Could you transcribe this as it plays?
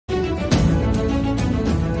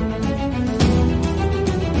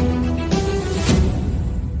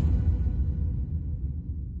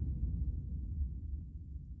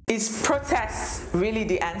Is protest really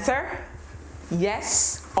the answer?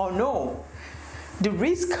 Yes or no? The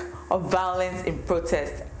risk of violence in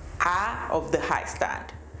protest are of the high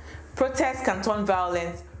stand. Protests can turn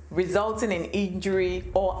violent, resulting in injury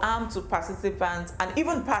or harm to participants and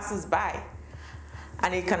even passers-by.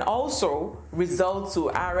 And it can also result to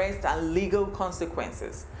arrest and legal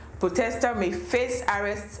consequences. Protesters may face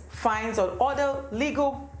arrests, fines, or other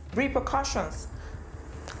legal repercussions.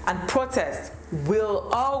 And protest will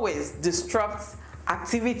always disrupt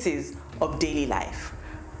activities of daily life.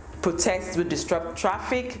 Protests will disrupt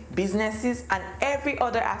traffic, businesses, and every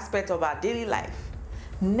other aspect of our daily life.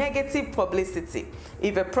 Negative publicity.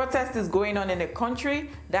 If a protest is going on in a country,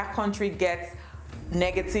 that country gets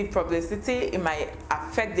negative publicity. It might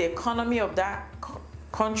affect the economy of that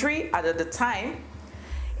country at the time.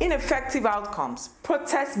 Ineffective outcomes.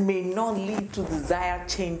 Protests may not lead to desired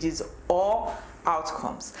changes or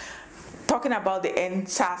outcomes. Talking about the End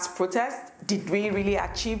SARS protest, did we really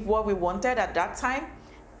achieve what we wanted at that time?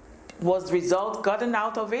 Was result gotten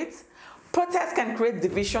out of it? Protests can create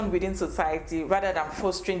division within society rather than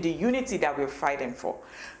fostering the unity that we're fighting for.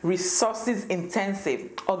 Resources intensive.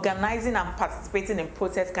 Organizing and participating in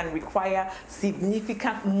protests can require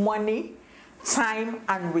significant money, time,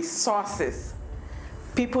 and resources.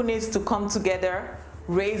 People need to come together,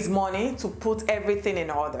 raise money to put everything in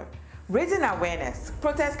order. Raising awareness.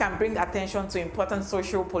 Protests can bring attention to important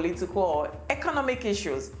social, political, or economic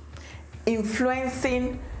issues.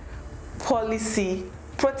 Influencing policy.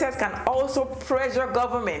 Protests can also pressure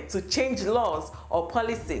government to change laws or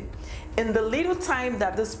policy. In the little time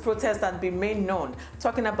that this protest has been made known,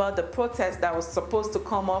 talking about the protest that was supposed to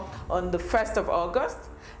come up on the 1st of August,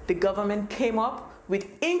 the government came up with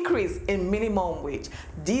increase in minimum wage.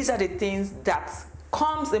 These are the things that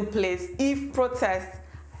comes in place if protest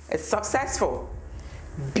is successful.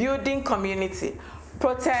 Building community.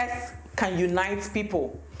 Protests can unite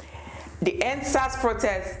people. The End SARS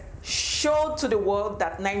protest showed to the world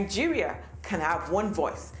that Nigeria can have one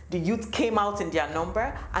voice. The youth came out in their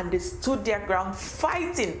number and they stood their ground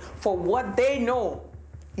fighting for what they know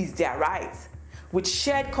is their right, with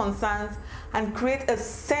shared concerns, and create a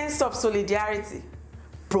sense of solidarity.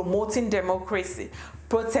 Promoting democracy.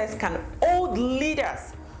 Protests can hold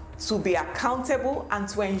leaders to be accountable and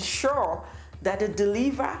to ensure that they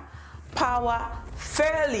deliver power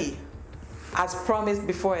fairly as promised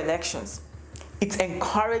before elections. It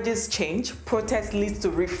encourages change. Protest leads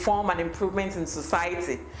to reform and improvement in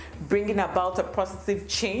society, bringing about a positive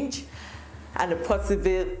change and a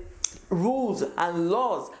positive rules and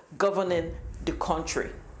laws governing the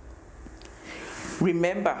country.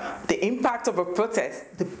 Remember, the impact of a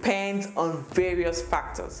protest depends on various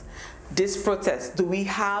factors. This protest, do we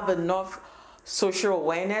have enough social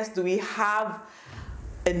awareness? Do we have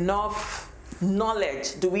enough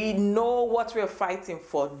knowledge? Do we know what we're fighting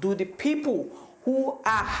for? Do the people who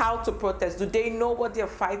are how to protest, do they know what they're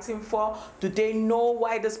fighting for? Do they know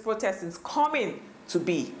why this protest is coming to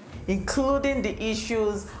be? Including the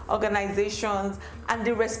issues, organizations, and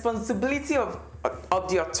the responsibility of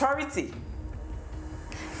the authority.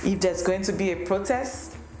 If there's going to be a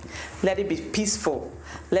protest, let it be peaceful.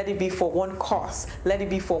 Let it be for one cause. Let it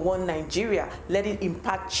be for one Nigeria. Let it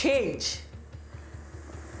impact change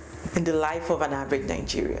in the life of an average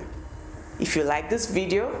Nigerian. If you like this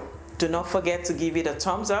video, do not forget to give it a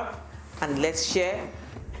thumbs up, and let's share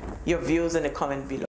your views in the comment below.